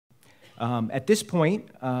At this point,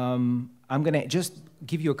 I'm going to just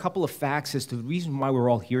give you a couple of facts as to the reason why we're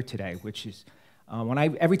all here today, which is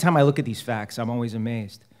every time I look at these facts, I'm always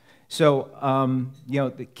amazed. So,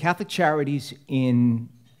 the Catholic Charities in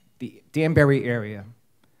the Danbury area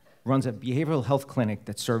runs a behavioral health clinic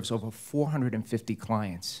that serves over 450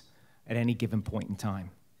 clients at any given point in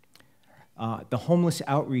time. The homeless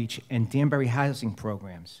outreach and Danbury housing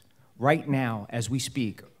programs, right now, as we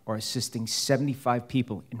speak, are assisting 75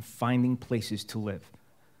 people in finding places to live.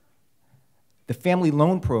 The family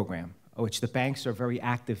loan program, which the banks are very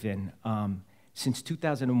active in, since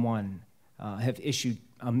 2001, have issued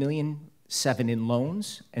 $1.7 million in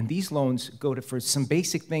loans, and these loans go for some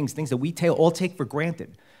basic things that we all take for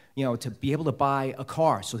granted, to be able to buy a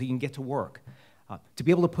car so he can get to work, to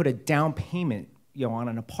be able to put a down payment, on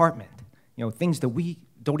an apartment, things that we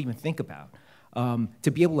don't even think about,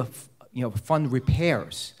 to be able to, fund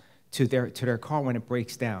repairs to their car when it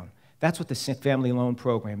breaks down. That's what the family loan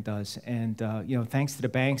program does, and thanks to the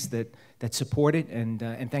banks that support it,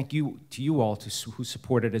 and thank you to you all who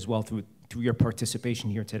support it as well through your participation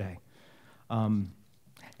here today.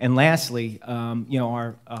 And lastly,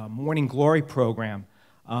 our Morning Glory program,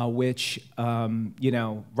 which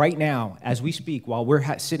right now, as we speak, while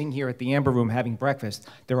we're sitting here at the Amber Room having breakfast,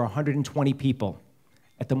 there are 120 people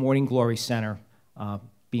at the Morning Glory Center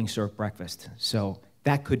being served breakfast. So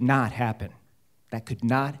that could not happen. That could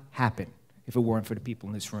not happen if it weren't for the people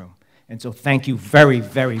in this room. And so thank you very,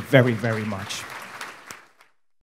 very, very, very much.